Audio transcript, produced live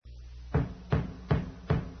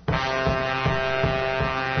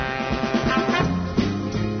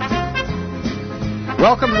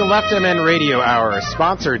Welcome to the Left MN Radio Hour,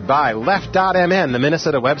 sponsored by Left.mn, the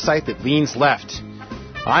Minnesota website that leans left.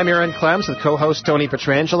 I'm Aaron Clems with co-host Tony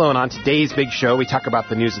Petrangelo, and on today's big show, we talk about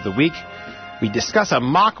the news of the week. We discuss a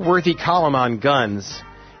mock-worthy column on guns,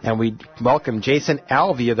 and we welcome Jason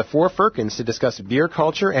Alvey of the Four Firkins to discuss beer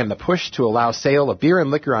culture and the push to allow sale of beer and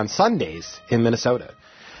liquor on Sundays in Minnesota.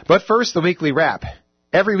 But first, the weekly wrap.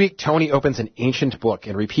 Every week, Tony opens an ancient book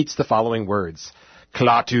and repeats the following words: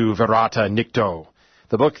 Klaatu Verata Nikto.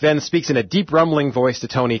 The book then speaks in a deep rumbling voice to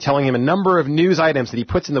Tony, telling him a number of news items that he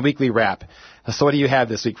puts in the weekly wrap. So what do you have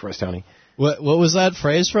this week for us, Tony? What was that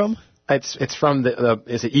phrase from? It's from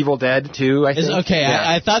is it Evil Dead 2, I think? Okay, yeah.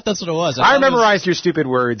 I thought that's what it was. I memorized your stupid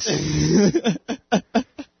words.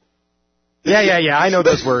 Yeah, I know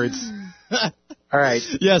those words. All right.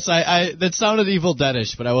 Yes, that sounded Evil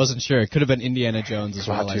Deadish, but I wasn't sure. It could have been Indiana Jones as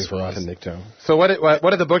well, I suppose. So what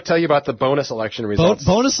did the book tell you about the bonus election results?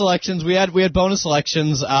 Bonus elections. We had bonus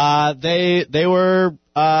elections. They were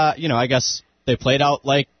I guess they played out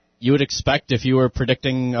like you would expect if you were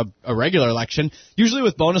predicting a regular election. Usually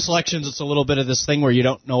with bonus elections, it's a little bit of this thing where you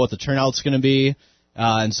don't know what the turnout's going to be,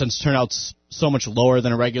 and since turnout's so much lower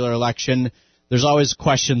than a regular election, there's always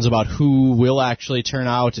questions about who will actually turn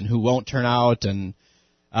out and who won't turn out, and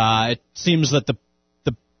it seems that the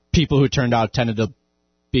people who turned out tended to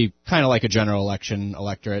be kind of like a general election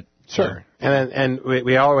electorate. Sure. And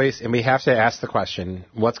we always have to ask the question: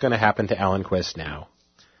 what's going to happen to Alan Quist now?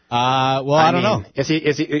 I don't know. Is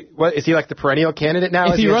he like the perennial candidate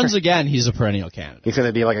now? If he runs again, he's a perennial candidate. He's going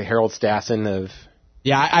to be like a Harold Stassen of.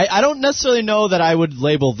 Yeah, I don't necessarily know that I would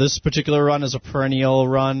label this particular run as a perennial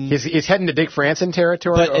run. He's heading to Dick Franson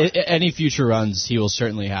territory? But any future runs, he will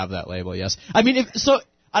certainly have that label, yes. I mean,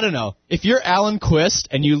 I don't know. If you're Alan Quist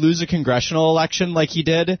and you lose a congressional election like he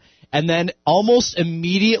did, and then almost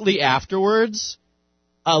immediately afterwards,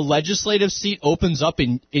 a legislative seat opens up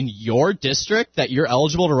in your district that you're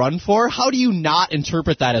eligible to run for, how do you not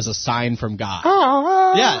interpret that as a sign from God?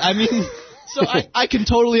 Yeah, I mean... So I can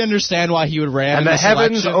totally understand why he would ran. And the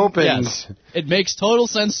heavens opened. Yes. It makes total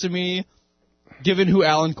sense to me, given who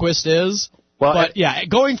Alan Quist is. Well, but yeah,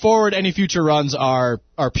 going forward, any future runs are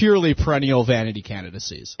purely perennial vanity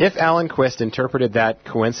candidacies. If Alan Quist interpreted that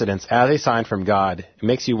coincidence as a sign from God, it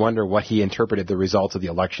makes you wonder what he interpreted the results of the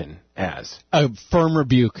election as. A firm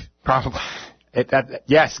rebuke. Probably.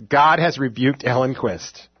 Yes, God has rebuked Alan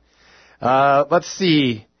Quist. Let's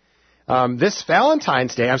see. This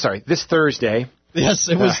Thursday. Yes,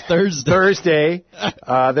 it was Thursday. Thursday,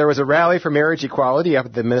 there was a rally for marriage equality up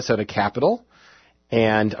at the Minnesota Capitol,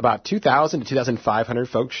 and about 2,000 to 2,500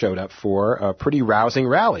 folks showed up for a pretty rousing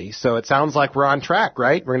rally. So it sounds like we're on track,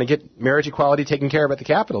 right? We're going to get marriage equality taken care of at the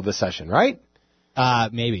Capitol this session, right?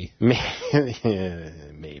 Maybe.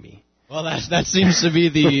 Maybe. Well, that seems to be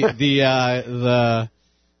the I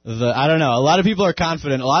don't know. A lot of people are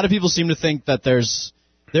confident. A lot of people seem to think that there's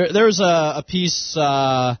a piece,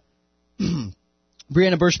 Brianna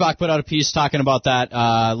Birschbach put out a piece talking about that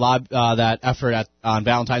effort on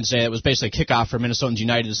Valentine's Day. It was basically a kickoff for Minnesotans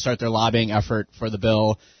United to start their lobbying effort for the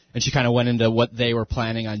bill, and she kind of went into what they were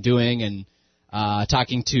planning on doing and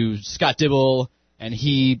talking to Scott Dibble, and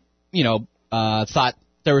he, thought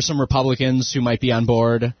there were some Republicans who might be on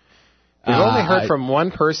board. We've only heard from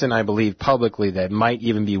one person, I believe, publicly that might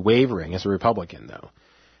even be wavering as a Republican, though.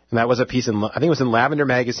 And that was a piece I think it was in Lavender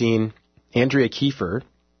Magazine. Andrea Kiefer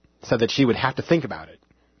said that she would have to think about it.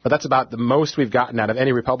 But that's about the most we've gotten out of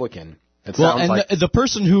any Republican. The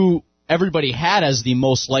person who everybody had as the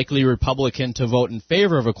most likely Republican to vote in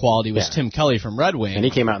favor of equality was Tim Kelly from Red Wing. And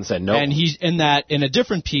he came out and said no. And he's in a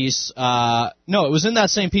different piece. No, it was in that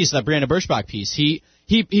same piece, that Brianna Birschbach piece. He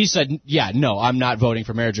said, yeah, no, I'm not voting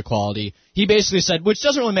for marriage equality. He basically said, which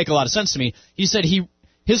doesn't really make a lot of sense to me, he said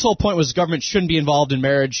his whole point was government shouldn't be involved in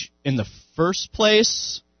marriage in the first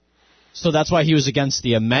place, so that's why he was against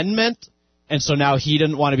the amendment, and so now he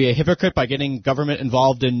didn't want to be a hypocrite by getting government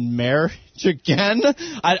involved in marriage again.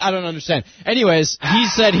 I don't understand. Anyways, he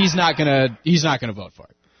said he's not gonna vote for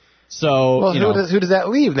it. So, who does that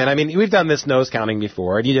leave then? I mean, we've done this nose counting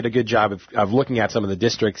before, and you did a good job of looking at some of the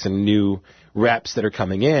districts and new reps that are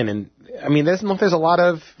coming in, and I mean, there's a lot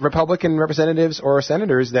of Republican representatives or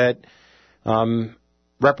senators that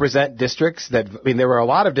represent districts there were a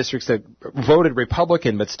lot of districts that voted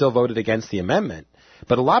Republican but still voted against the amendment.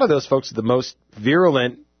 But a lot of those folks are the most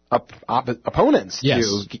virulent opponents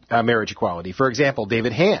to marriage equality. For example,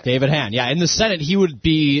 David Hand. Yeah. In the Senate, he would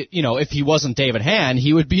be, if he wasn't David Hand,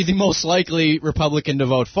 he would be the most likely Republican to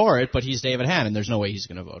vote for it, but he's David Hand, and there's no way he's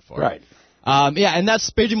going to vote for it. Right. And that's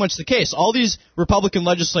pretty much the case. All these Republican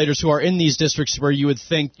legislators who are in these districts where you would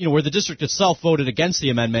think, where the district itself voted against the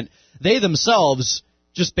amendment, they themselves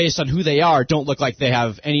just based on who they are, don't look like they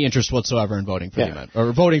have any interest whatsoever in voting for the amendment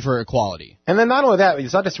or voting for equality. And then not only that,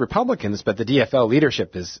 it's not just Republicans, but the DFL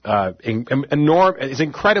leadership is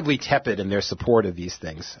incredibly tepid in their support of these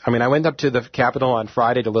things. I mean, I went up to the Capitol on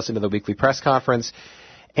Friday to listen to the weekly press conference,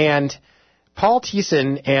 and Paul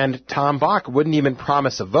Thiessen and Tom Bach wouldn't even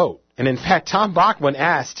promise a vote. And in fact, Tom Bach, when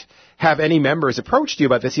asked, have any members approached you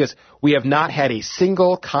about this, he goes, we have not had a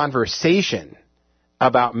single conversation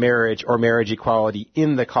about marriage or marriage equality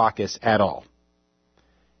in the caucus at all.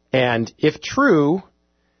 And if true,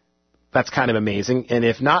 that's kind of amazing. And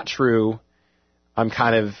if not true, I'm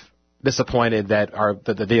kind of disappointed that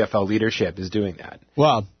the DFL leadership is doing that.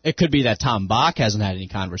 Well, it could be that Tom Bach hasn't had any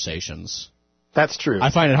conversations. That's true.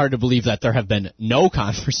 I find it hard to believe that there have been no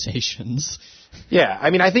conversations. Yeah, I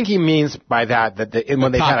mean, I think he means by that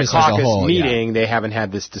when they've had a caucus meeting, they haven't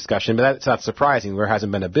had this discussion, but that's not surprising. There hasn't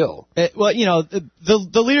been a bill. Well,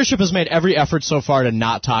 the leadership has made every effort so far to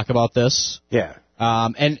not talk about this. Yeah.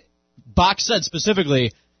 And Bach said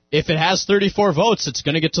specifically, if it has 34 votes, it's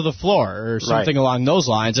going to get to the floor or something along those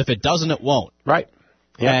lines. If it doesn't, it won't. Right.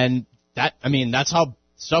 Yeah. And that's how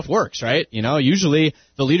stuff works, right? Usually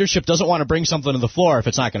the leadership doesn't want to bring something to the floor if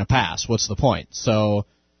it's not going to pass. What's the point? So,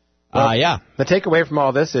 yeah. The takeaway from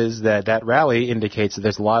all this is that rally indicates that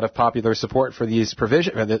there's a lot of popular support for these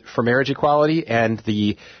provisions for marriage equality, and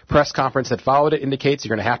the press conference that followed it indicates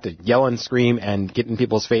you're going to have to yell and scream and get in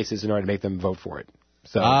people's faces in order to make them vote for it.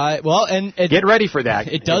 So, get ready for that.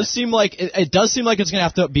 It does seem like it's going to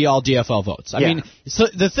have to be all DFL votes. I mean, so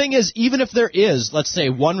the thing is, even if there is, let's say,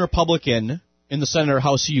 one Republican in the Senate or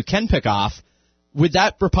House who you can pick off, would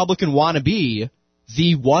that Republican want to be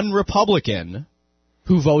the one Republican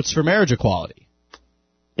who votes for marriage equality?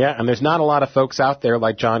 Yeah, and there's not a lot of folks out there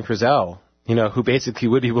like John Frizzell, who basically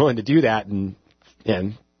would be willing to do that and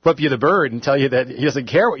flip you the bird and tell you that he doesn't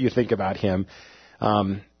care what you think about him.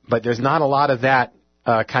 But there's not a lot of that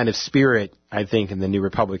kind of spirit, I think, in the new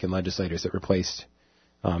Republican legislators that replaced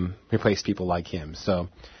people like him. So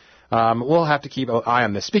we'll have to keep an eye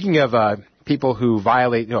on this. Speaking of people who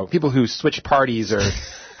violate, people who switch parties, or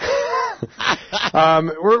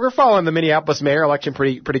we're following the Minneapolis mayor election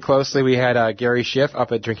pretty closely. We had Gary Schiff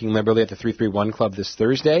up at Drinking Liberally at the 331 Club this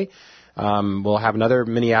Thursday. We'll have another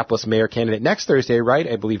Minneapolis mayor candidate next Thursday, right?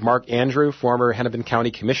 I believe Mark Andrew, former Hennepin County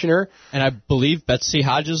commissioner. And I believe Betsy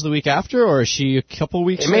Hodges the week after, or is she a couple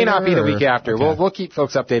weeks later? It may not be the week after. Okay. We'll keep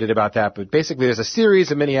folks updated about that. But basically, there's a series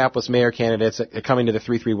of Minneapolis mayor candidates coming to the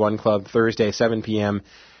 331 Club Thursday, 7 p.m.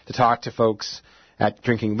 to talk to folks at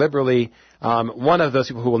Drinking Liberally. One of those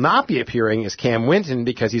people who will not be appearing is Cam Winton,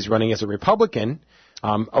 because he's running as a Republican.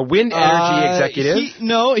 A wind energy executive.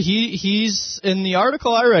 He's in the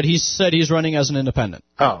article I read. He said he's running as an independent.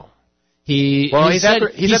 Oh. He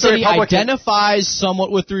identifies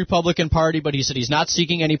somewhat with the Republican Party, but he said he's not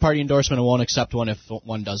seeking any party endorsement and won't accept one if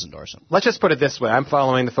one does endorse him. Let's just put it this way. I'm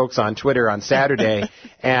following the folks on Twitter on Saturday,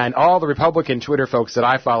 and all the Republican Twitter folks that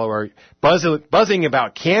I follow are buzzing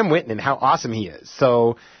about Cam Winton and how awesome he is.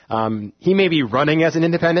 So he may be running as an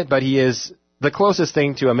independent, but he is the closest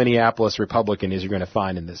thing to a Minneapolis Republican is you're going to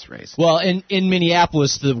find in this race. Well, in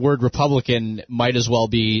Minneapolis, the word Republican might as well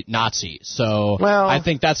be Nazi. So I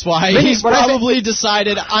think that's why he's probably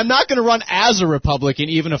decided, I'm not going to run as a Republican,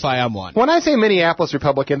 even if I am one. When I say Minneapolis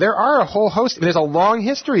Republican, there are a whole host. There's a long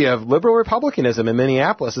history of liberal republicanism in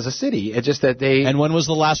Minneapolis as a city. It's just that they... And when was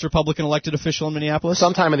the last Republican elected official in Minneapolis?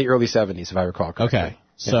 Sometime in the early 70s, if I recall correctly. Okay.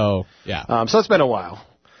 So, yeah. So it's been a while.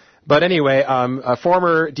 But anyway, a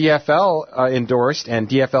former DFL endorsed and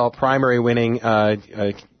DFL primary winning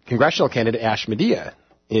congressional candidate Ash Medea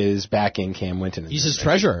is backing Cam Winton. He's his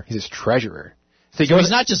treasurer. He's his treasurer. So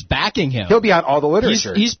he's not just backing him. He'll be on all the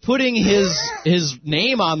literature. He's putting his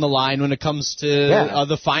name on the line when it comes to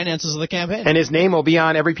the finances of the campaign. And his name will be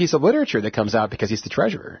on every piece of literature that comes out because he's the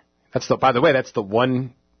treasurer. By the way, that's the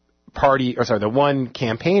one the one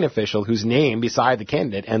campaign official whose name beside the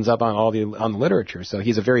candidate ends up on the literature. So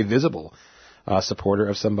he's a very visible supporter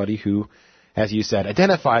of somebody who, as you said,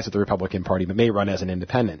 identifies with the Republican Party but may run as an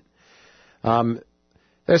independent.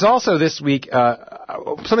 There's also this week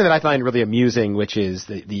something that I find really amusing, which is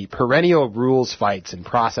the perennial rules fights and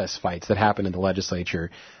process fights that happen in the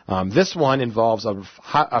legislature. This one involves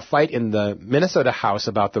a fight in the Minnesota House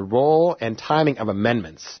about the role and timing of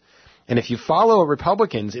amendments. And if you follow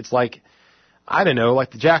Republicans, it's like, I don't know,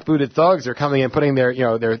 like the jackbooted thugs are coming and putting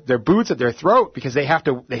their boots at their throat because they have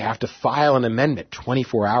to file an amendment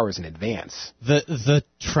 24 hours in advance. The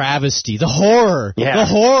travesty, the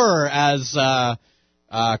horror, as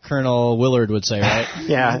Colonel Willard would say, right?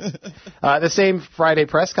 Yeah. The same Friday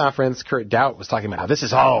press conference, Kurt Doubt was talking about how this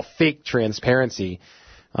is all fake transparency.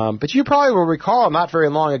 But you probably will recall not very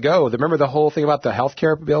long ago, remember the whole thing about the health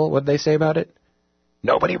care bill? What did they say about it?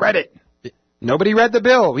 Nobody read it. Nobody read the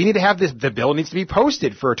bill. We need to have this. The bill needs to be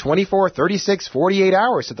posted for 24, 36, 48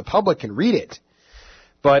 hours so the public can read it.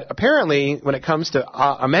 But apparently, when it comes to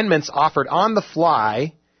amendments offered on the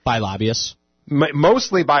fly by lobbyists,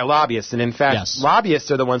 mostly by lobbyists, and in fact,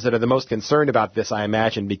 lobbyists are the ones that are the most concerned about this, I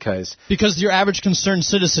imagine, because your average concerned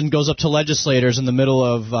citizen goes up to legislators in the middle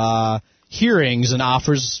of hearings and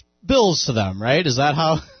offers bills to them, right? Is that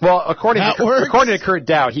how? Well, according to Kurt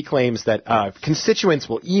Dowd, he claims that constituents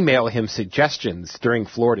will email him suggestions during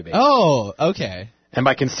floor debates. Oh, okay. And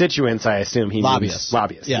by constituents, I assume he means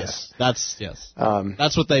lobbyists. Yes, that's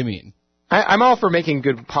what they mean. I'm all for making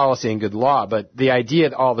good policy and good law, but the idea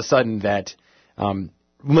that all of a sudden that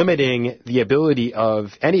limiting the ability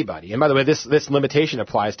of anybody, and by the way, this limitation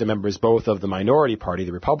applies to members both of the minority party,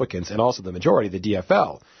 the Republicans, and also the majority, the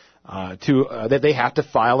DFL, that they have to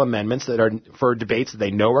file amendments that are for debates that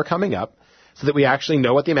they know are coming up, so that we actually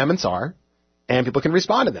know what the amendments are, and people can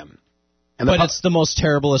respond to them. But it's the most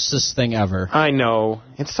terriblest thing ever. I know.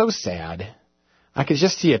 It's so sad. I could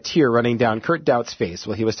just see a tear running down Kurt Dowd's face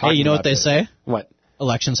while he was talking about it. Hey, you know what they say? What?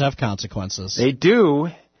 Elections have consequences. They do.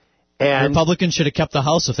 And Republicans should have kept the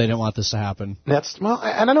House if they didn't want this to happen. I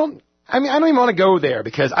don't even want to go there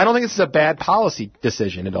because I don't think this is a bad policy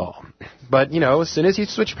decision at all. But, as soon as you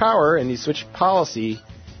switch power and you switch policy,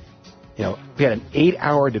 we had an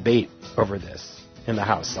 8-hour debate over this in the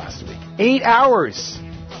House last week. 8 hours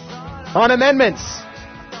on amendments.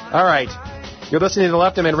 All right. You're listening to the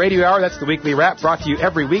Left MN Radio Hour. That's the weekly wrap brought to you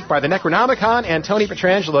every week by the Necronomicon and Tony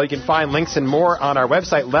Petrangelo. You can find links and more on our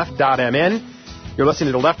website, left.mn. You're listening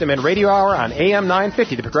to the Left MN Radio Hour on AM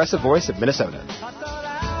 950, the progressive voice of Minnesota.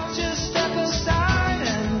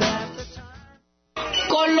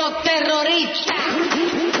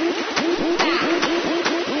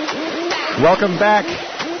 Welcome back.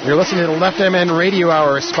 You're listening to the Left MN Radio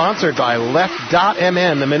Hour, sponsored by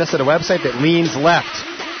Left.mn, the Minnesota website that leans left.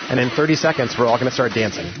 And in 30 seconds, we're all going to start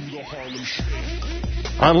dancing.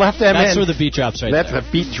 On Left.mn... That's where the beat drops right there. That's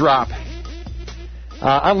the beat drop.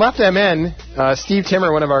 On Left.mn, Steve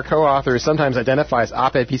Timmer, one of our co-authors, sometimes identifies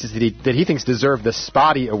op-ed pieces that he thinks deserve the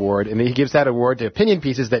Spotty Award, and he gives that award to opinion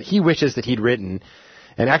pieces that he wishes that he'd written.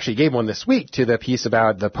 And actually gave one this week to the piece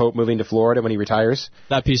about the Pope moving to Florida when he retires.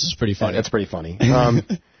 That piece is pretty funny. That's pretty funny.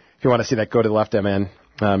 If you want to see that, go to Left.mn,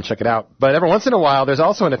 check it out. But every once in a while, there's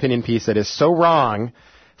also an opinion piece that is so wrong,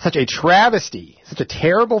 such a travesty, such a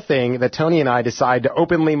terrible thing that Tony and I decide to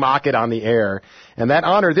openly mock it on the air. And that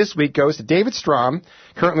honor this week goes to David Strom,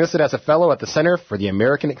 currently listed as a fellow at the Center for the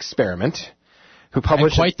American Experiment, who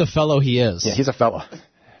published... And quite the fellow he is. Yeah, he's a fella.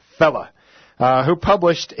 Who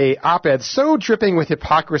published a op-ed so dripping with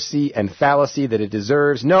hypocrisy and fallacy that it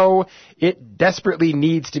deserves. No, it desperately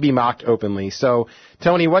needs to be mocked openly. So,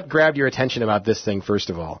 Tony, what grabbed your attention about this thing,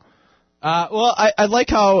 first of all? I like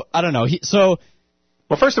how, I don't know,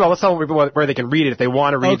 Well, first of all, let's tell people where they can read it if they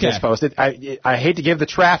want to read this post. I hate to give the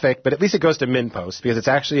traffic, but at least it goes to MinnPost, because it's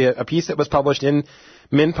actually a piece that was published in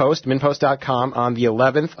MinnPost, MinnPost.com, on the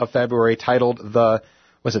 11th of February, titled The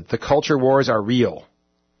Culture Wars Are Real.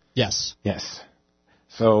 Yes.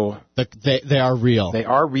 So they are real. They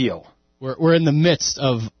are real. We're in the midst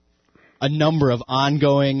of a number of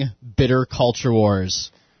ongoing bitter culture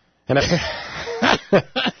wars. And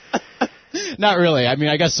not really. I mean,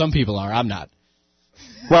 I guess some people are. I'm not.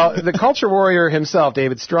 Well, the culture warrior himself,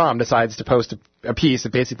 David Strom, decides to post a piece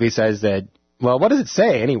that basically says that, well, what does it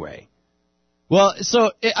say anyway? Well,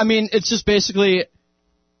 it's just basically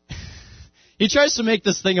he tries to make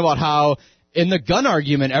this thing about how in the gun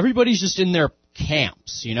argument, everybody's just in their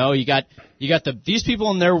camps. You got these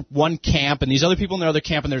people in their one camp and these other people in their other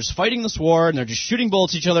camp, and they're just fighting this war and they're just shooting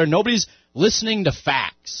bullets at each other. Nobody's listening to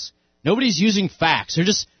facts. Nobody's using facts. They're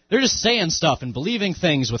just saying stuff and believing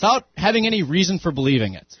things without having any reason for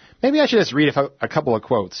believing it. Maybe I should just read a couple of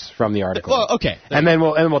quotes from the article. Well, okay. And then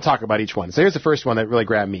we'll talk about each one. So here's the first one that really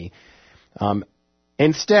grabbed me.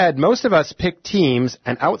 Instead, most of us pick teams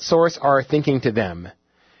and outsource our thinking to them.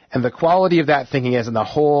 And the quality of that thinking is, in the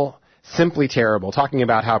whole, simply terrible. Talking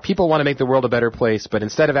about how people want to make the world a better place, but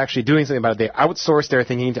instead of actually doing something about it, they outsource their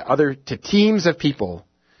thinking to teams of people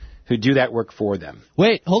who do that work for them.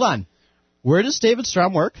 Wait, hold on. Where does David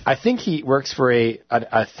Strom work? I think he works for a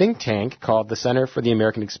think tank called the Center for the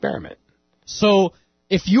American Experiment. So,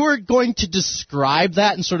 if you were going to describe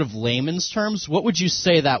that in sort of layman's terms, what would you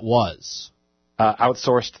say that was?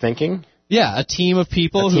 Outsourced thinking. Yeah, a team of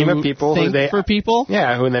people who think for people.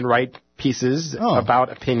 Yeah, who then write pieces about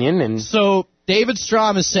opinion. And so David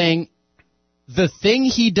Strom is saying the thing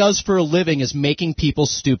he does for a living is making people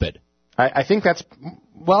stupid. I think that's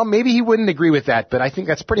well, maybe he wouldn't agree with that, but I think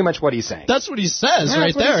that's pretty much what he's saying. That's what he says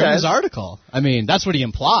right there in his article. I mean, that's what he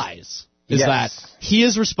implies, is that he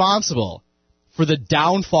is responsible for the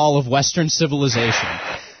downfall of Western civilization.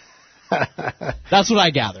 That's what I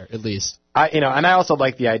gather, at least. And I also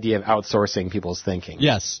like the idea of outsourcing people's thinking.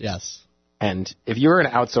 Yes, yes. And if you were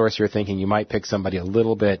going to outsource your thinking, you might pick somebody a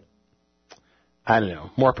little bit, I don't know,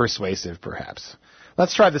 more persuasive, perhaps.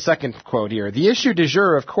 Let's try the second quote here. The issue du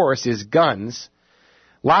jour, of course, is guns.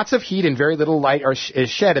 Lots of heat and very little light is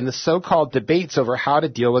shed in the so-called debates over how to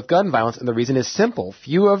deal with gun violence, and the reason is simple.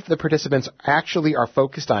 Few of the participants actually are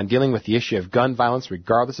focused on dealing with the issue of gun violence,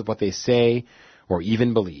 regardless of what they say or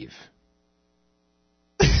even believe.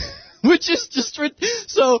 Which is just...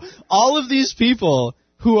 So all of these people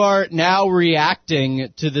who are now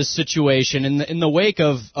reacting to this situation in the wake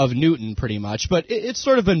of Newton, pretty much, but it's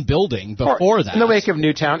sort of been building before that. In the wake of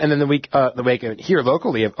Newtown, and then the wake of here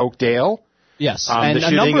locally of Oakdale. Yes, and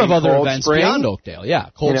a number of other events beyond Oakdale. Yeah,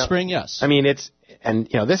 Cold Spring, yes. I mean,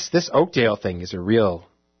 this Oakdale thing is a real...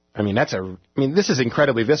 this is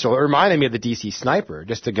incredibly visceral. It reminded me of the DC Sniper,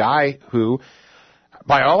 just a guy who,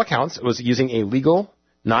 by all accounts, was using a legal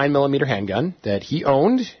 9mm handgun that he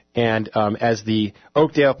owned, and as the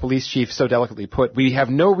Oakdale police chief so delicately put, we have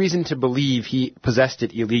no reason to believe he possessed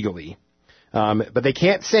it illegally. But they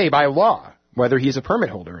can't say by law whether he's a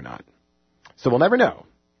permit holder or not. So we'll never know,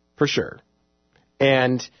 for sure.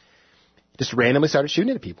 And just randomly started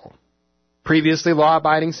shooting at people. Previously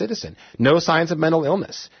law-abiding citizen. No signs of mental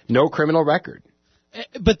illness. No criminal record.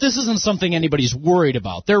 But this isn't something anybody's worried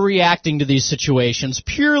about. They're reacting to these situations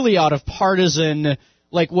purely out of partisan...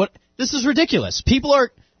 This is ridiculous. People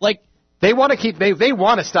are, They want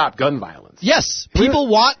to stop gun violence. Yes, people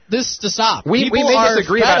want this to stop. We may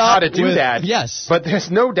disagree about how to do that. Yes. But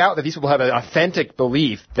there's no doubt that these people have an authentic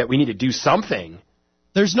belief that we need to do something.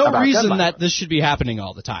 There's no reason that this should be happening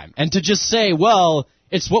all the time. And to just say, well,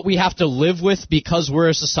 it's what we have to live with because we're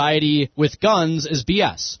a society with guns is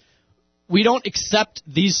BS. We don't accept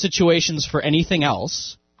these situations for anything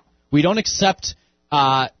else. We don't accept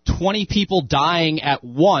 20 people dying at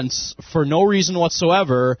once for no reason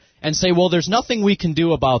whatsoever and say, well, there's nothing we can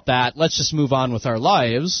do about that. Let's just move on with our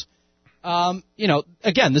lives.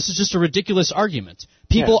 Again, this is just a ridiculous argument.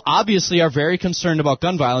 People obviously are very concerned about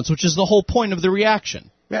gun violence, which is the whole point of the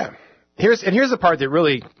reaction. Yeah. Here's the part that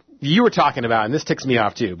really you were talking about, and this ticks me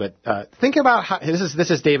off too, but think about how,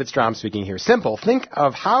 this is David Strom speaking here. Simple. Think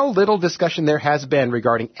of how little discussion there has been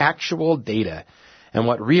regarding actual data and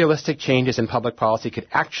what realistic changes in public policy could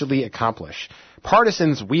actually accomplish.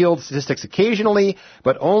 Partisans wield statistics occasionally,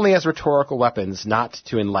 but only as rhetorical weapons, not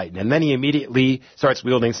to enlighten. And then he immediately starts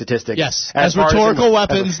wielding statistics. Yes, as rhetorical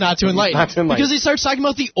weapons, not to enlighten. Because he starts talking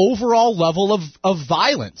about the overall level of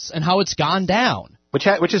violence and how it's gone down.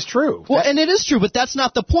 Which is true. Well, and it is true, but that's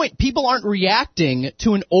not the point. People aren't reacting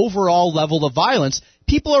to an overall level of violence.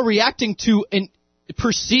 People are reacting to an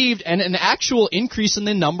perceived and an actual increase in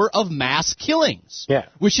the number of mass killings,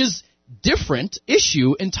 which is different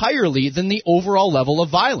issue entirely than the overall level of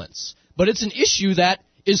violence. But it's an issue that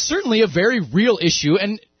is certainly a very real issue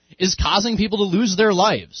and is causing people to lose their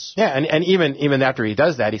lives. Yeah, and even after he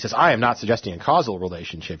does that, he says, I am not suggesting a causal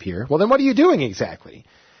relationship here. Well, then what are you doing exactly?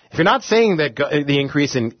 If you're not saying that the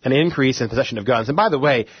increase in possession of guns, and by the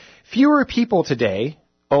way, fewer people today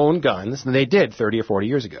own guns than they did 30 or 40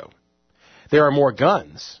 years ago. There are more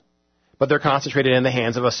guns, but they're concentrated in the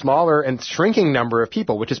hands of a smaller and shrinking number of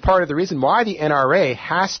people, which is part of the reason why the NRA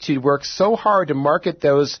has to work so hard to market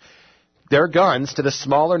their guns to the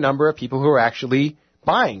smaller number of people who are actually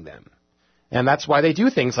buying them. And that's why they do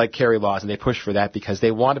things like carry laws, and they push for that because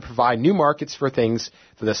they want to provide new markets for things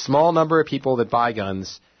for the small number of people that buy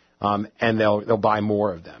guns, and they'll buy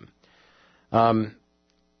more of them.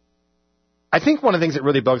 I think one of the things that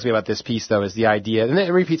really bugs me about this piece, though, is the idea, and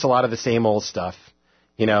it repeats a lot of the same old stuff.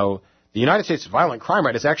 The United States violent crime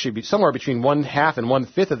rate is actually somewhere between 1/2 and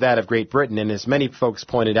 1/5 of that of Great Britain, and as many folks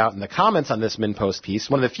pointed out in the comments on this MinnPost piece,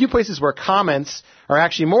 one of the few places where comments are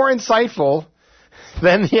actually more insightful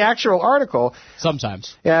than the actual article.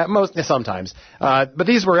 Sometimes. Yeah, sometimes. But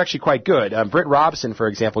these were actually quite good. Britt Robson, for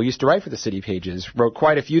example, used to write for the City Pages, wrote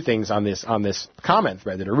quite a few things on this comment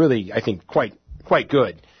thread that are really, I think, quite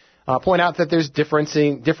good. Point out that there's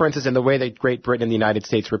differences in the way that Great Britain and the United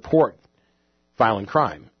States report violent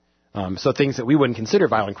crime. So things that we wouldn't consider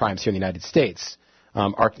violent crimes here in the United States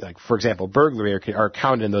are, like, for example, burglary are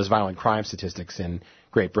counted in those violent crime statistics in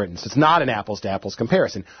Great Britain. So it's not an apples-to-apples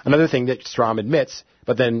comparison. Another thing that Strom admits,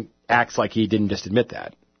 but then acts like he didn't just admit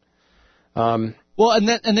that. Well, and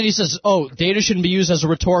then he says, data shouldn't be used as a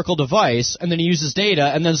rhetorical device, and then he uses data,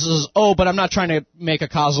 and then says, but I'm not trying to make a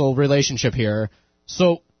causal relationship here.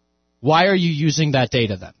 So why are you using that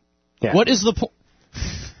data then? Yeah. What is the point?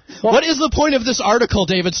 What is the point of this article,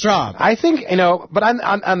 David Strom? I think, but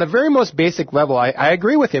on the very most basic level, I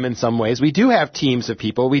agree with him in some ways. We do have teams of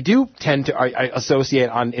people. We do tend to associate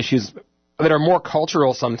on issues that are more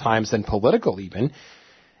cultural sometimes than political even.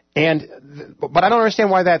 But I don't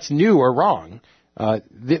understand why that's new or wrong.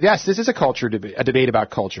 Yes, this is a debate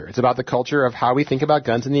about culture. It's about the culture of how we think about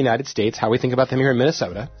guns in the United States, how we think about them here in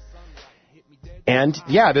Minnesota. And,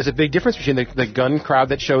 yeah, there's a big difference between the gun crowd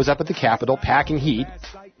that shows up at the Capitol packing heat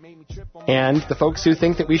and the folks who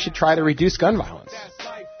think that we should try to reduce gun violence.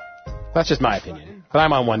 That's just my opinion, but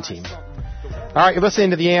I'm on one team. All right, you're listening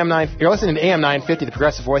to AM 950, the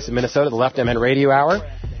progressive voice of Minnesota, the Left MN Radio Hour.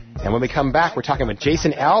 And when we come back, we're talking with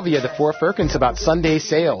Jason Alvey of the Four Firkins about Sunday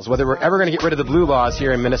sales, whether we're ever going to get rid of the blue laws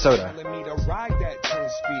here in Minnesota.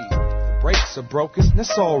 Brakes are broken,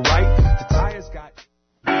 that's all right. The tires got...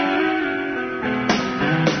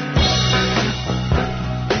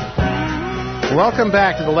 Welcome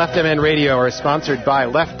back to the Left MN Radio Hour, sponsored by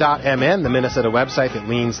Left.mn, the Minnesota website that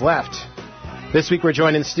leans left. This week we're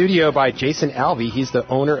joined in studio by Jason Alvey. He's the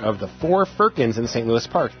owner of the Four Firkins in St. Louis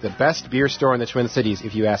Park, the best beer store in the Twin Cities,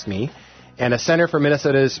 if you ask me, and a center for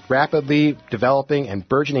Minnesota's rapidly developing and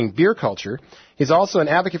burgeoning beer culture. He's also an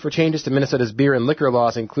advocate for changes to Minnesota's beer and liquor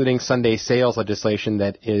laws, including Sunday sales legislation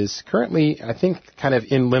that is currently, I think, kind of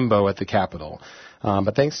in limbo at the Capitol.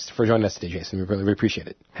 But thanks for joining us today, Jason. We really appreciate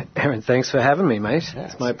it. Aaron, thanks for having me, mate.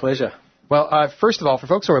 Yes. It's my pleasure. Well, first of all, for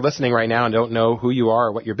folks who are listening right now and don't know who you are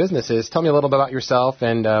or what your business is, tell me a little bit about yourself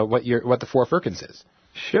and what the Four Firkins is.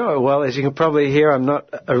 Sure. Well, as you can probably hear, I'm not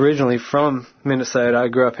originally from Minnesota. I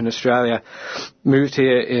grew up in Australia, moved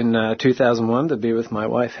here in 2001 to be with my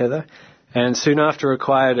wife, Heather, and soon after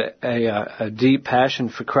acquired a deep passion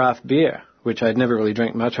for craft beer, which I'd never really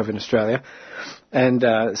drank much of in Australia. And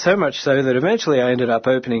so much so that eventually I ended up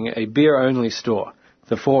opening a beer-only store,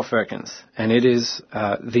 the Four Firkins. And it is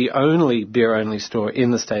the only beer-only store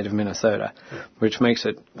in the state of Minnesota, which makes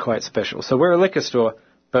it quite special. So we're a liquor store,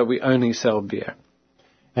 but we only sell beer.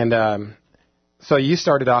 And so you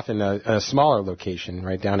started off in a smaller location,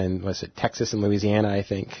 right down in, Texas and Louisiana, I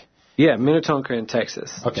think? Yeah, Minnetonka in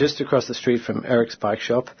Texas, just across the street from Eric's Bike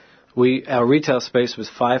Shop. Our retail space was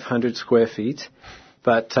 500 square feet,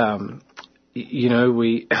 but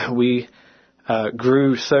we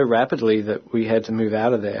grew so rapidly that we had to move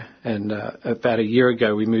out of there. And about a year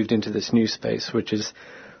ago, we moved into this new space, which is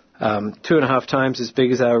 2.5 times as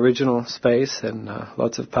big as our original space, and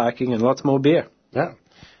lots of parking and lots more beer. Yeah.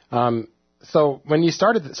 So when you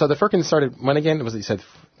started, so the Firkins started when again? Was it, you said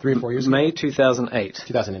 3 or 4 years ago? May 2008.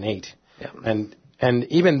 2008. Yeah. And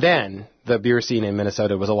even then, the beer scene in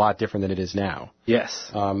Minnesota was a lot different than it is now.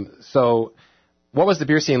 Yes. So what was the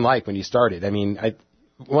beer scene like when you started? I mean,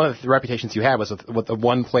 one of the reputations you had was with the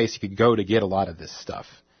one place you could go to get a lot of this stuff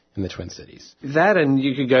in the Twin Cities. That, and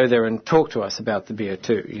you could go there and talk to us about the beer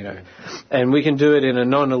too, And we can do it in a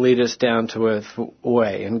non-elitist, down-to-earth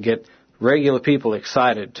way and get regular people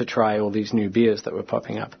excited to try all these new beers that were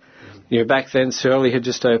popping up. Back then, Surly had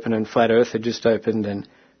just opened and Flat Earth had just opened,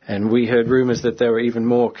 and we heard rumors that there were even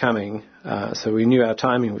more coming, so we knew our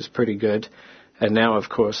timing was pretty good. And now, of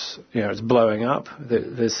course, it's blowing up.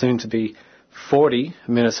 There's soon to be 40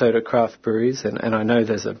 Minnesota craft breweries, and I know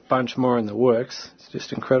there's a bunch more in the works. It's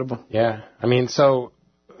just incredible. Yeah. I mean, so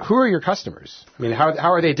who are your customers? I mean,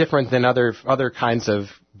 how are they different than other kinds of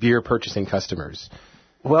beer purchasing customers?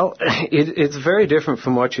 Well, it's very different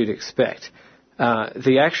from what you'd expect.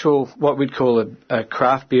 The actual, what we'd call a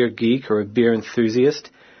craft beer geek or a beer enthusiast,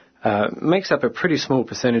 makes up a pretty small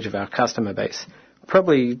percentage of our customer base.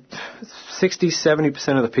 Probably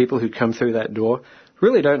 60-70% of the people who come through that door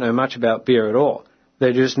really don't know much about beer at all.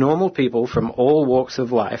 They're just normal people from all walks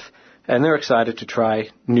of life, and they're excited to try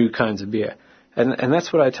new kinds of beer. And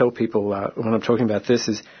that's what I tell people when I'm talking about this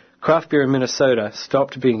is craft beer in Minnesota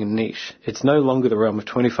stopped being a niche. It's no longer the realm of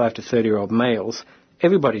 25 to 30-year-old males.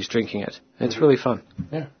 Everybody's drinking it. It's really fun.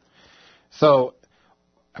 Yeah. So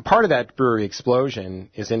part of that brewery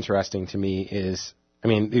explosion is interesting to me is, I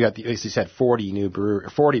mean, you got, as you said, 40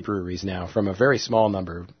 breweries now from a very small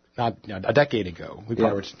number, not a decade ago. We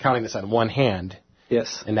probably were counting this on one hand.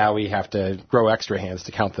 Yes. And now we have to grow extra hands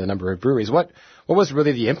to count the number of breweries. What was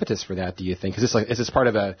really the impetus for that, do you think? Is this part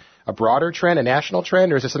of a broader trend, a national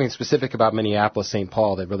trend, or is there something specific about Minneapolis, St.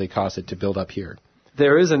 Paul that really caused it to build up here?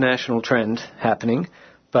 There is a national trend happening,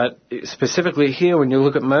 but specifically here, when you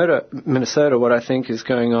look at Minnesota, what I think is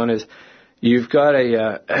going on is you've got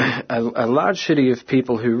a large city of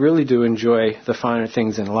people who really do enjoy the finer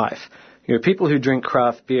things in life. People who drink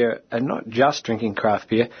craft beer are not just drinking craft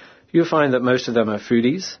beer. you'll find that most of them are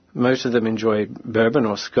foodies. Most of them enjoy bourbon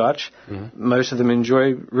or scotch. Mm-hmm. Most of them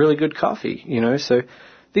enjoy really good coffee, So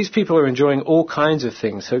these people are enjoying all kinds of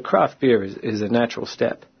things. So craft beer is a natural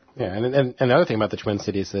step. Yeah, and the other thing about the Twin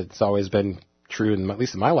Cities that's always been true, at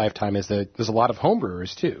least in my lifetime, is that there's a lot of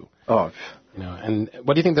homebrewers, too. Oh. And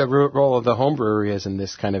what do you think the role of the home brewery is in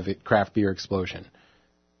this kind of craft beer explosion?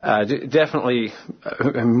 Definitely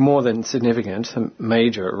a more than significant, a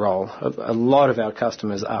major role. A lot of our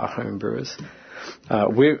customers are home brewers.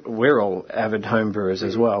 We're all avid home brewers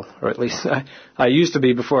as well, or at least I used to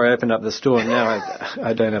be before I opened up the store. Now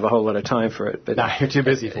I don't have a whole lot of time for it. But no, you're too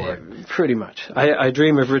busy for it. Pretty much. I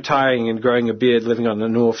dream of retiring and growing a beard, living on the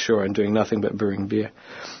North Shore and doing nothing but brewing beer.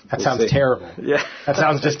 That sounds terrible. Yeah. That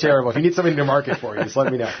sounds just terrible. If you need something to market for you, just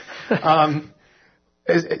let me know.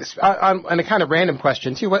 And a kind of random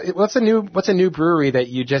question too. What's a new brewery that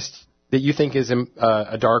you think is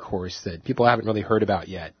a dark horse that people haven't really heard about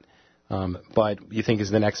yet, but you think is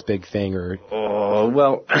the next big thing? Oh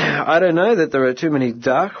well, I don't know that there are too many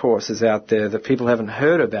dark horses out there that people haven't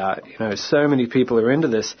heard about. So many people are into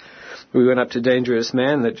this. We went up to Dangerous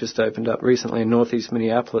Man that just opened up recently in northeast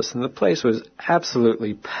Minneapolis, and the place was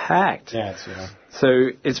absolutely packed. Yeah. So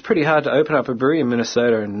it's pretty hard to open up a brewery in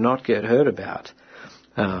Minnesota and not get heard about.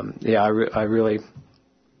 I really,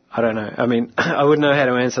 I don't know. I mean, I wouldn't know how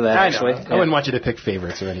to answer that, actually. I wouldn't want you to pick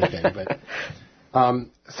favorites or anything. But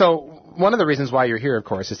so one of the reasons why you're here, of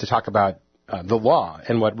course, is to talk about the law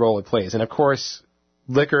and what role it plays. And, of course,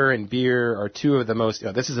 liquor and beer are two of the most,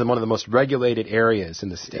 this is one of the most regulated areas in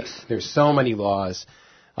the state. Yes. There's so many laws.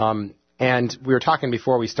 And we were talking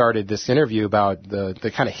before we started this interview about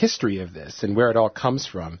the kind of history of this and where it all comes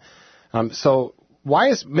from. So why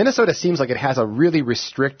is Minnesota seems like it has a really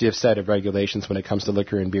restrictive set of regulations when it comes to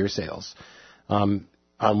liquor and beer sales. On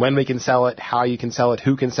when we can sell it, how you can sell it,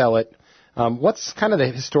 who can sell it. What's kind of the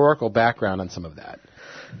historical background on some of that?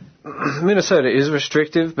 Minnesota is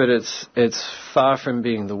restrictive, but it's far from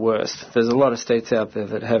being the worst. There's a lot of states out there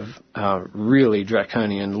that have really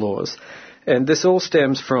draconian laws. And this all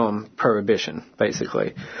stems from Prohibition,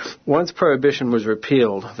 basically. Once Prohibition was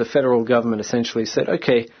repealed, the federal government essentially said,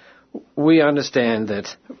 okay, we understand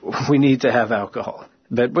that we need to have alcohol,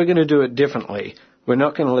 but we're going to do it differently. We're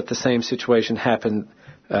not going to let the same situation happen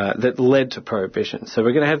that led to Prohibition. So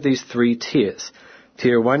we're going to have these three tiers.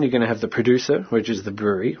 Tier 1, you're going to have the producer, which is the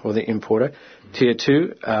brewery or the importer. Tier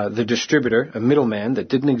 2, the distributor, a middleman that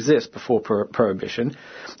didn't exist before Prohibition.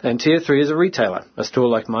 And Tier 3 is a retailer, a store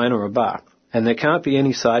like mine or a bar. And there can't be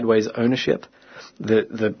any sideways ownership.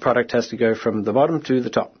 The product has to go from the bottom to the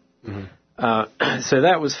top. Mm-hmm. So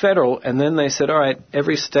that was federal, and then they said, all right,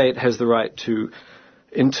 every state has the right to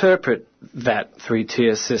interpret that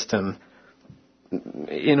three-tier system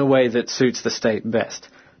in a way that suits the state best.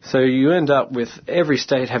 So you end up with every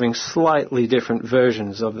state having slightly different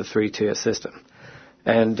versions of the three-tier system.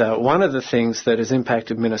 And one of the things that has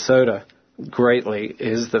impacted Minnesota greatly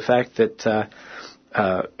is the fact that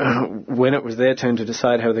when it was their turn to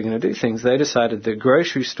decide how they're going to do things, they decided that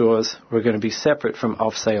grocery stores were going to be separate from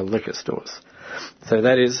off-sale liquor stores. So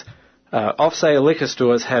that is, off-sale liquor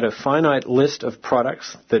stores had a finite list of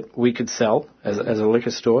products that we could sell as a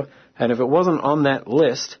liquor store, and if it wasn't on that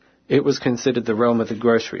list, it was considered the realm of the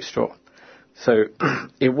grocery store. So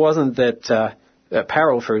it wasn't that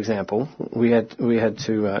apparel, for example, we had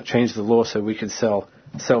to change the law so we could sell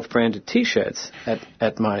self-branded T-shirts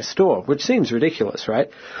at my store, which seems ridiculous, right?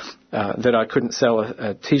 That I couldn't sell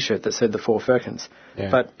a T-shirt that said the Four Firkins. Yeah.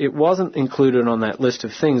 But it wasn't included on that list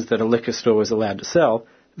of things that a liquor store was allowed to sell.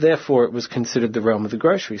 Therefore, it was considered the realm of the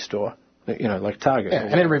grocery store, like Target. Yeah,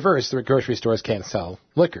 and in reverse, the grocery stores can't sell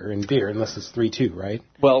liquor and beer unless it's 3-2, right?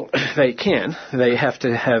 Well, they can. They have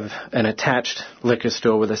to have an attached liquor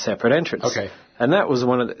store with a separate entrance. Okay. And that was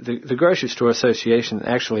one of the Grocery Store Association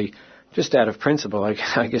actually, just out of principle,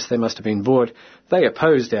 I guess they must have been bored, they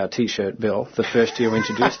opposed our T-shirt bill the first year we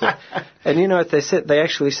introduced it. And you know what they said? They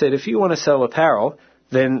actually said, if you want to sell apparel,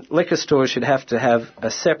 then liquor stores should have to have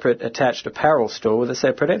a separate attached apparel store with a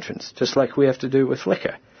separate entrance, just like we have to do with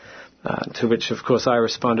liquor. To which, of course, I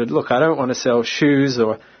responded, look, I don't want to sell shoes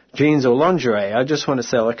or jeans or lingerie. I just want to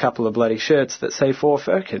sell a couple of bloody shirts that say Four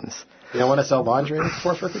Firkins. You don't want to sell lingerie with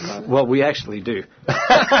Four Firkins on it? Well, we actually do.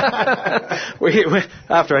 After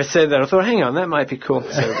I said that, I thought, hang on, that might be cool.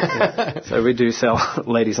 So we do sell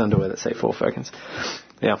ladies' underwear that say Four Firkins.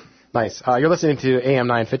 Yeah. Nice. You're listening to AM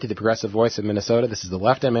 950, the progressive voice of Minnesota. This is the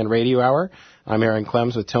Left MN Radio Hour. I'm Aaron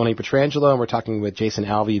Clems with Tony Petrangelo, and we're talking with Jason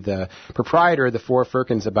Alvey, the proprietor of the Four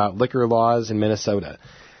Firkins, about liquor laws in Minnesota.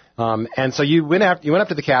 And so you went up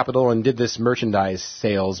to the Capitol and did this merchandise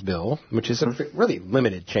sales bill, which is a really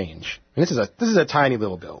limited change. And this is a tiny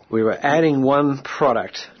little bill. We were adding one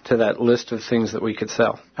product to that list of things that we could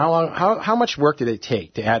sell. How much work did it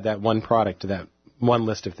take to add that one product to that one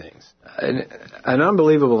list of things? An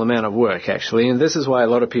unbelievable amount of work, actually, and this is why a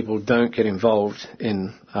lot of people don't get involved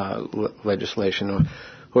in legislation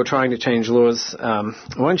or trying to change laws.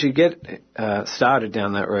 Once you get started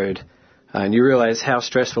down that road, and you realize how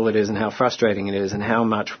stressful it is and how frustrating it is and how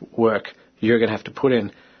much work you're going to have to put in,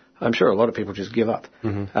 I'm sure a lot of people just give up.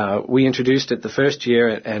 Mm-hmm. We introduced it the first year,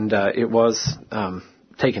 and it was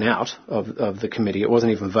taken out of the committee. It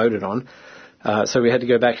wasn't even voted on. So we had to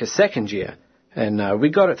go back a second year, and we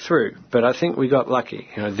got it through. But I think we got lucky.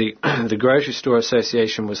 The Grocery Store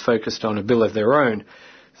Association was focused on a bill of their own,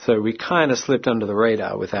 so we kind of slipped under the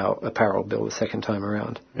radar with our apparel bill the second time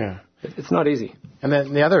around. Yeah. It's not easy. And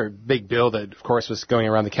then the other big bill that, of course, was going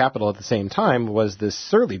around the Capitol at the same time was this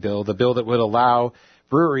Surly bill, the bill that would allow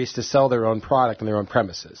breweries to sell their own product on their own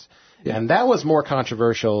premises. Yeah. And that was more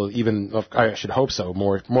controversial, I should hope so,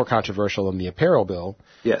 more controversial than the apparel bill.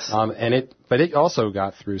 Yes. But it also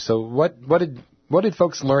got through. So what did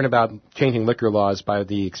folks learn about changing liquor laws by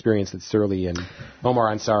the experience that Surly and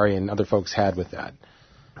Omar Ansari and other folks had with that?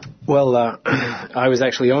 Well, I was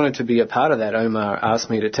actually honored to be a part of that. Omar asked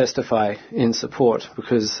me to testify in support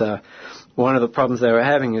because one of the problems they were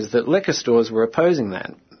having is that liquor stores were opposing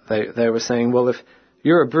that. They were saying, well, if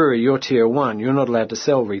you're a brewery, you're Tier 1, you're not allowed to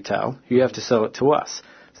sell retail. You have to sell it to us.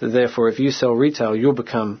 So therefore, if you sell retail, you'll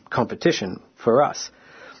become competition for us,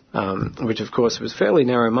 which, of course, was fairly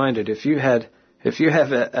narrow-minded. If you have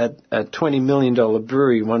a $20 million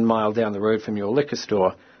brewery 1 mile down the road from your liquor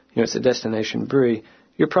store, it's a destination brewery,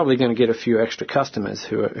 you're probably going to get a few extra customers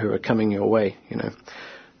who are coming your way,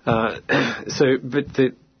 To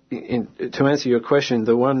answer your question,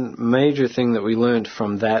 the one major thing that we learned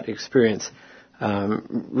from that experience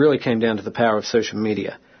really came down to the power of social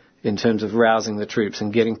media in terms of rousing the troops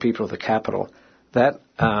and getting people to the Capitol.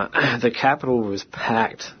 The Capitol was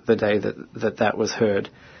packed the day that was heard,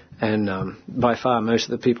 and by far most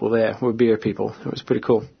of the people there were beer people. It was pretty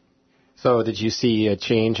cool. So did you see a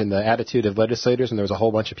change in the attitude of legislators, and there was a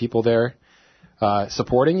whole bunch of people there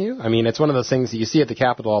supporting you? I mean, it's one of those things that you see at the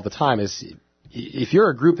Capitol all the time is if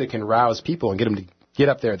you're a group that can rouse people and get them to get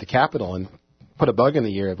up there at the Capitol and put a bug in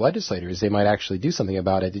the ear of legislators, they might actually do something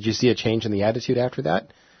about it. Did you see a change in the attitude after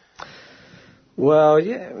that? Well,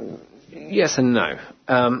 yeah, yes and no.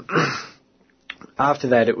 After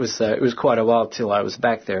that, it was quite a while till I was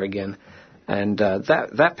back there again, and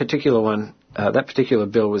that particular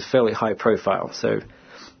bill was fairly high profile, so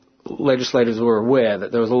legislators were aware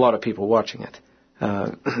that there was a lot of people watching it.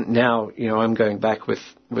 Now, I'm going back with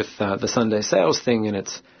the Sunday sales thing, and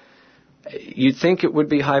you'd think it would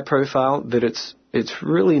be high profile, but it's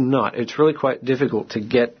really not. It's really quite difficult to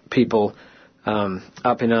get people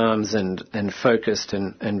up in arms and focused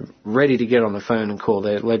and ready to get on the phone and call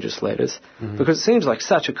their legislators, because it seems like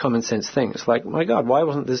such a common sense thing. It's like, my God, why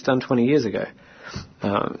wasn't this done 20 years ago?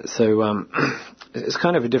 So it's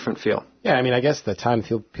kind of a different feel. Yeah, I mean, I guess the time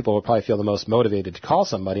people will probably feel the most motivated to call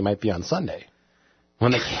somebody might be on Sunday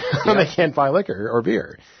when they can't buy liquor or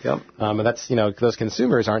beer. Yep. And that's those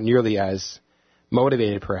consumers aren't nearly as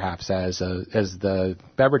motivated perhaps as the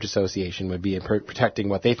Beverage Association would be in protecting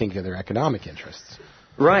what they think are their economic interests.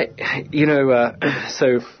 Right.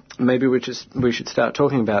 So maybe we should start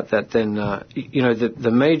talking about that then.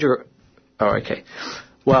 The major. Oh, okay.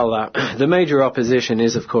 Well, the major opposition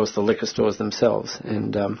is, of course, the liquor stores themselves,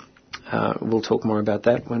 and we'll talk more about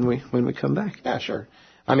that when we come back. Yeah, sure.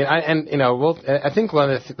 I mean, I think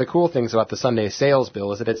one of the cool things about the Sunday sales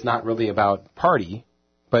bill is that it's not really about party,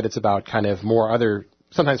 but it's about kind of more other,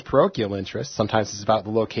 sometimes parochial interests. Sometimes it's about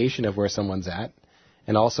the location of where someone's at,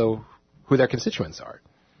 and also who their constituents are.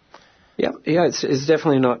 Yeah, it's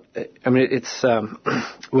definitely not. I mean, it's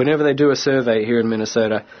whenever they do a survey here in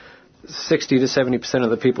Minnesota, 60 to 70% of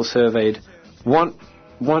the people surveyed want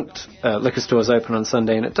liquor stores open on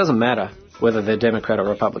Sunday, and it doesn't matter whether they're Democrat or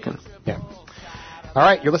Republican. Yeah. All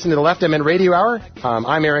right, you're listening to the Left MN Radio Hour.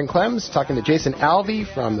 I'm Aaron Clems, talking to Jason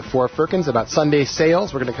Alvey from the Four Firkins about Sunday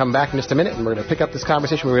sales. We're going to come back in just a minute, and we're going to pick up this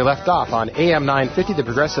conversation where we left off on AM 950, the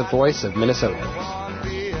progressive voice of Minnesota.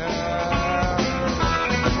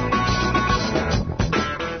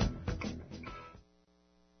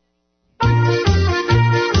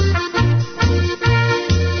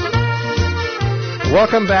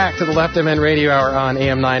 Welcome back to the Left MN Radio Hour on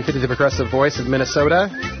AM 950, the progressive voice of Minnesota.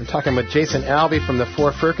 I'm talking with Jason Alvey from the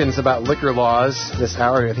Four Firkins about liquor laws this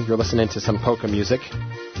hour. I think you're listening to some polka music.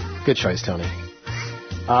 Good choice, Tony.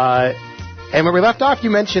 And when we left off, you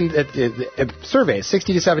mentioned that surveys,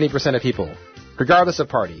 60 to 70% of people, regardless of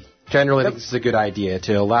party, generally think this is a good idea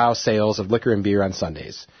to allow sales of liquor and beer on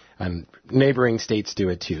Sundays. And neighboring states do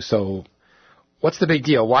it too. So what's the big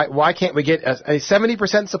deal? Why can't we get a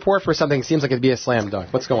 70% support for something? Seems like it'd be a slam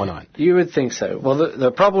dunk. What's going on? You would think so. Well,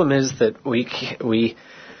 the problem is that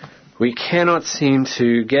we cannot seem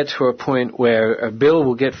to get to a point where a bill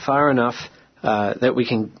will get far enough that we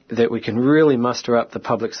can really muster up the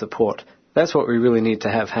public support. That's what we really need to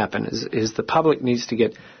have happen. Is the public needs to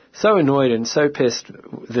get so annoyed and so pissed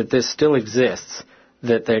that this still exists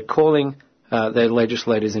that they're calling their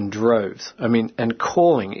legislators in droves. I mean, and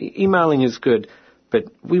calling. Emailing is good, but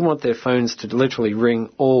we want their phones to literally ring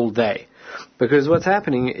all day. Because what's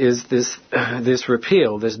happening is this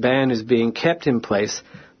repeal, this ban is being kept in place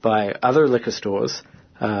by other liquor stores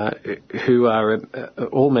who are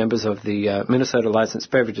all members of the Minnesota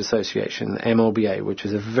Licensed Beverage Association, MLBA, which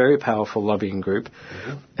is a very powerful lobbying group,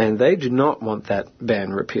 and they do not want that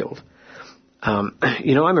ban repealed. I'm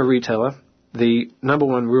a retailer. The number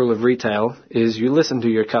one rule of retail is you listen to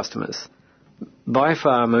your customers. By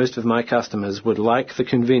far, most of my customers would like the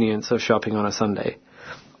convenience of shopping on a Sunday.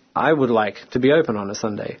 I would like to be open on a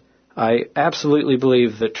Sunday. I absolutely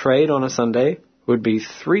believe that trade on a Sunday would be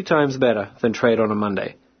 3 times better than trade on a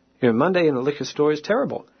Monday. Monday in a liquor store is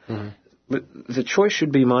terrible. Mm-hmm. But the choice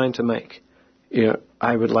should be mine to make.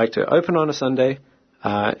 I would like to open on a Sunday,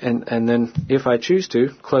 and then, if I choose to,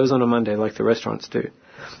 close on a Monday like the restaurants do.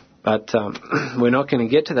 But we're not going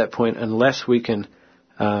to get to that point unless we can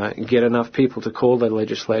get enough people to call their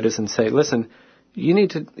legislators and say, listen, you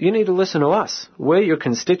need to listen to us. We're your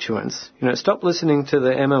constituents. Stop listening to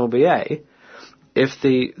the MLBA. If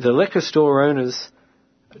the liquor store owners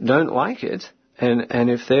don't like it, and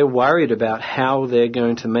if they're worried about how they're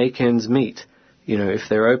going to make ends meet, if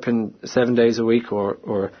they're open 7 days a week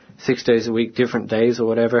or 6 days a week, different days or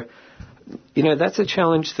whatever, that's a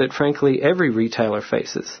challenge that, frankly, every retailer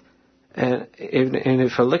faces. And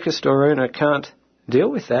if a liquor store owner can't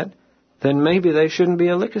deal with that, then maybe they shouldn't be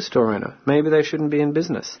a liquor store owner. Maybe they shouldn't be in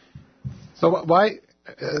business. So why?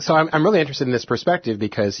 So I'm really interested in this perspective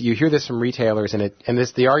because you hear this from retailers, and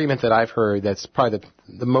the argument that I've heard that's probably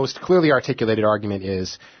the most clearly articulated argument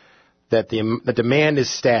is that the demand is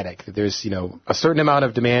static. That there's a certain amount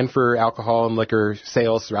of demand for alcohol and liquor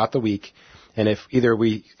sales throughout the week, and if either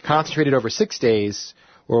we concentrate it over 6 days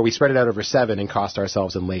or we spread it out over 7 and cost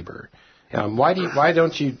ourselves in labor. What's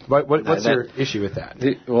your issue with that?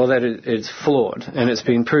 It's flawed, and it's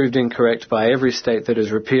been proved incorrect by every state that has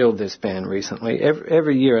repealed this ban recently.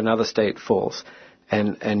 Every year another state falls.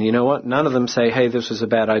 And you know what? None of them say, hey, this was a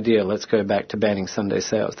bad idea, let's go back to banning Sunday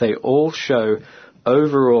sales. They all show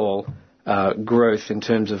overall growth in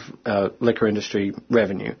terms of liquor industry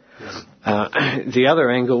revenue. The other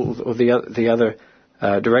angle, or the other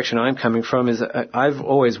direction I'm coming from is I've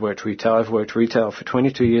always worked retail. I've worked retail for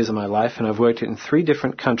 22 years of my life, and I've worked in 3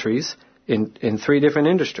 different countries in 3 different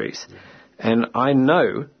industries. And I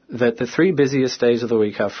know that the 3 busiest days of the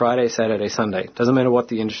week are Friday, Saturday, Sunday. Doesn't matter what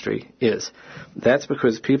the industry is. That's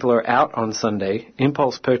because people are out on Sunday.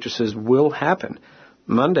 Impulse purchases will happen.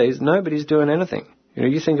 Mondays, nobody's doing anything.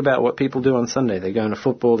 You think about what people do on Sunday. They're going to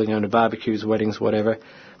football, they're going to barbecues, weddings, whatever.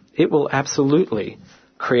 It will absolutely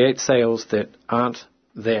create sales that aren't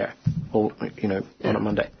there, on a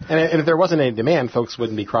Monday. And if there wasn't any demand, folks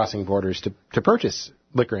wouldn't be crossing borders to purchase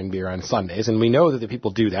liquor and beer on Sundays. And we know that the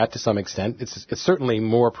people do that to some extent. It's certainly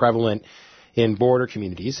more prevalent in border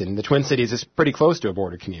communities. And the Twin Cities is pretty close to a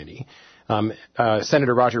border community.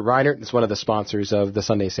 Senator Roger Reinert is one of the sponsors of the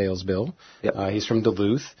Sunday sales bill. Yep. He's from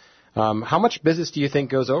Duluth. How much business do you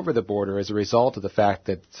think goes over the border as a result of the fact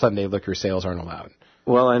that Sunday liquor sales aren't allowed?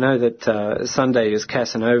 Well, I know that Sunday is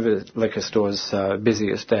Casanova liquor store's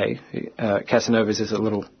busiest day. Casanova's is a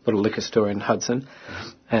little liquor store in Hudson,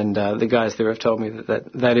 and the guys there have told me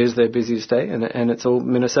that is their busiest day, and it's all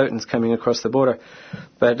Minnesotans coming across the border.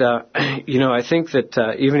 But I think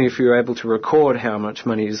that even if you're able to record how much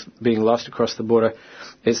money is being lost across the border,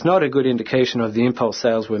 it's not a good indication of the impulse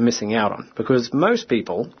sales we're missing out on, because most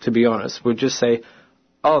people, to be honest, would just say,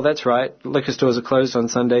 oh, that's right, liquor stores are closed on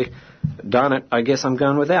Sunday. Darn it, I guess I'm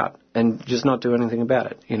going without, and just not do anything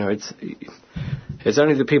about it. It's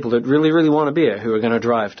only the people that really, really want a beer who are going to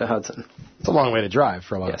drive to Hudson. It's a long way to drive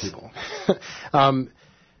for a lot of people.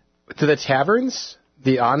 Do the taverns,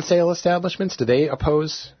 the on-sale establishments, do they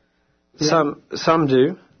oppose? Some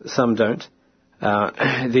do, some don't.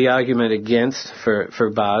 The argument against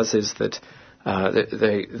for bars is that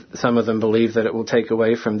some of them believe that it will take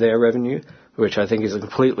away from their revenue, which I think is a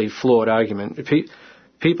completely flawed argument.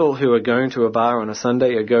 people who are going to a bar on a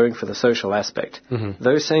Sunday are going for the social aspect. Mm-hmm.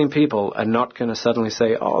 Those same people are not going to suddenly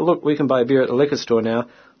say, oh, look, we can buy beer at the liquor store now.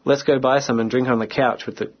 Let's go buy some and drink on the couch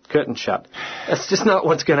with the curtain shut. That's just not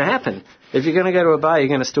what's going to happen. If you're going to go to a bar, you're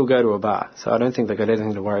going to still go to a bar. So I don't think they've got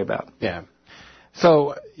anything to worry about. Yeah.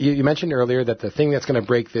 So you mentioned earlier that the thing that's going to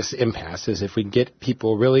break this impasse is if we get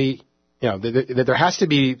people really, that there has to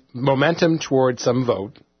be momentum towards some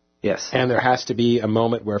vote. Yes. And there has to be a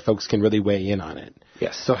moment where folks can really weigh in on it.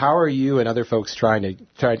 Yes. So how are you and other folks trying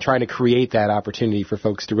to create that opportunity for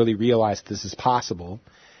folks to really realize this is possible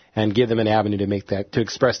and give them an avenue to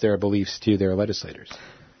express their beliefs to their legislators?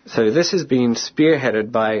 So this has been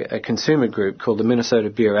spearheaded by a consumer group called the Minnesota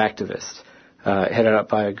Beer Activists, headed up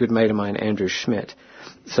by a good mate of mine, Andrew Schmidt.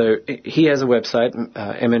 So he has a website,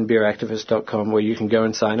 mnbeeractivist.com, where you can go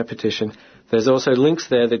and sign a petition. There's also links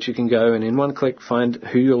there that you can go and in one click find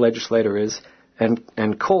who your legislator is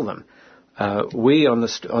and call them. We on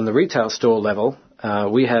the retail store level,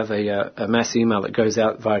 we have a mass email that goes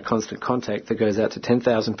out via Constant Contact that goes out to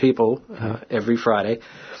 10,000 people every Friday.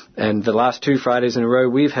 And the last 2 Fridays in a row,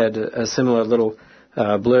 we've had a similar little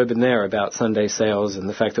blurb in there about Sunday sales and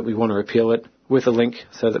the fact that we want to repeal it with a link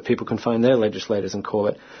so that people can find their legislators and call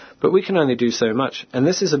it. But we can only do so much. And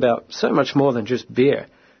this is about so much more than just beer.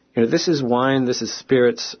 This is wine, this is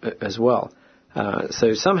spirits as well.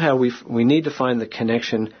 So somehow we need to find the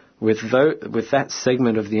connection with that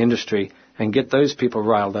segment of the industry and get those people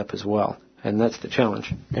riled up as well. And that's the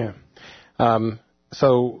challenge. Yeah.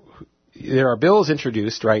 So there are bills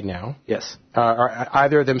introduced right now. Yes. Are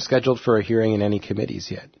either of them scheduled for a hearing in any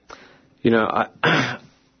committees yet?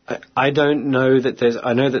 I don't know that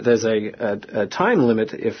I know that there's a time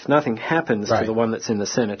limit if nothing happens to the one that's in the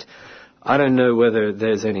Senate. I don't know whether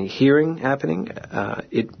there's any hearing happening.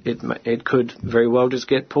 It could very well just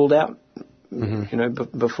get pulled out,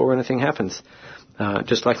 before anything happens,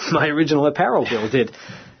 just like my original apparel bill did.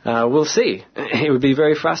 We'll see. It would be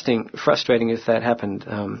very frustrating if that happened.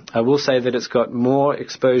 I will say that it's got more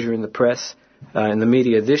exposure in the press, in the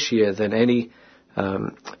media this year than any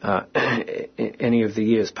of the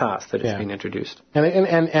years past that it's been introduced.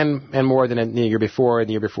 And more than the year before and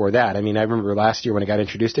the year before that. I mean, I remember last year when it got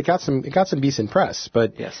introduced, it got some decent press,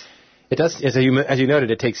 but yes. It does, as you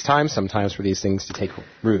noted, it takes time sometimes for these things to take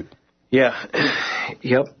root. Yeah.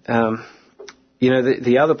 Yep.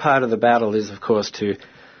 The other part of the battle is, of course, to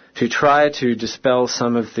try to dispel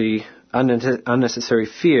some of the unnecessary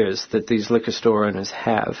fears that these liquor store owners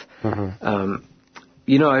have. Mm-hmm.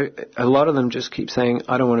 A lot of them just keep saying,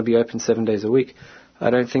 I don't want to be open 7 days a week. I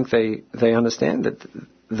don't think they understand that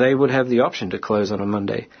they would have the option to close on a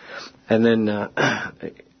Monday. And then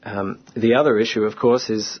the other issue, of course,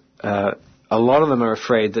 is a lot of them are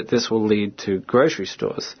afraid that this will lead to grocery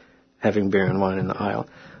stores having beer and wine in the aisle,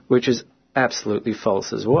 which is absolutely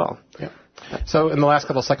false as well. Yeah. So in the last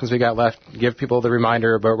couple of seconds we got left, give people the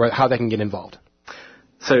reminder about how they can get involved.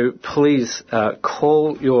 So please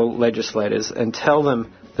call your legislators and tell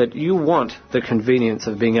them that you want the convenience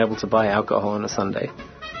of being able to buy alcohol on a Sunday.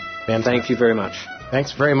 Fantastic. Thank you very much.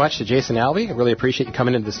 Thanks very much to Jason Alvey. I really appreciate you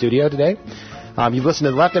coming into the studio today. You've listened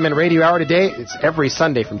to the Left MN Radio Hour today. It's every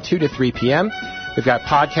Sunday from 2 to 3 p.m. We've got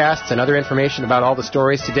podcasts and other information about all the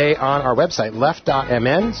stories today on our website,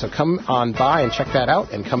 left.mn. So come on by and check that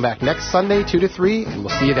out and come back next Sunday, 2 to 3, and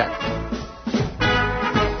we'll see you then.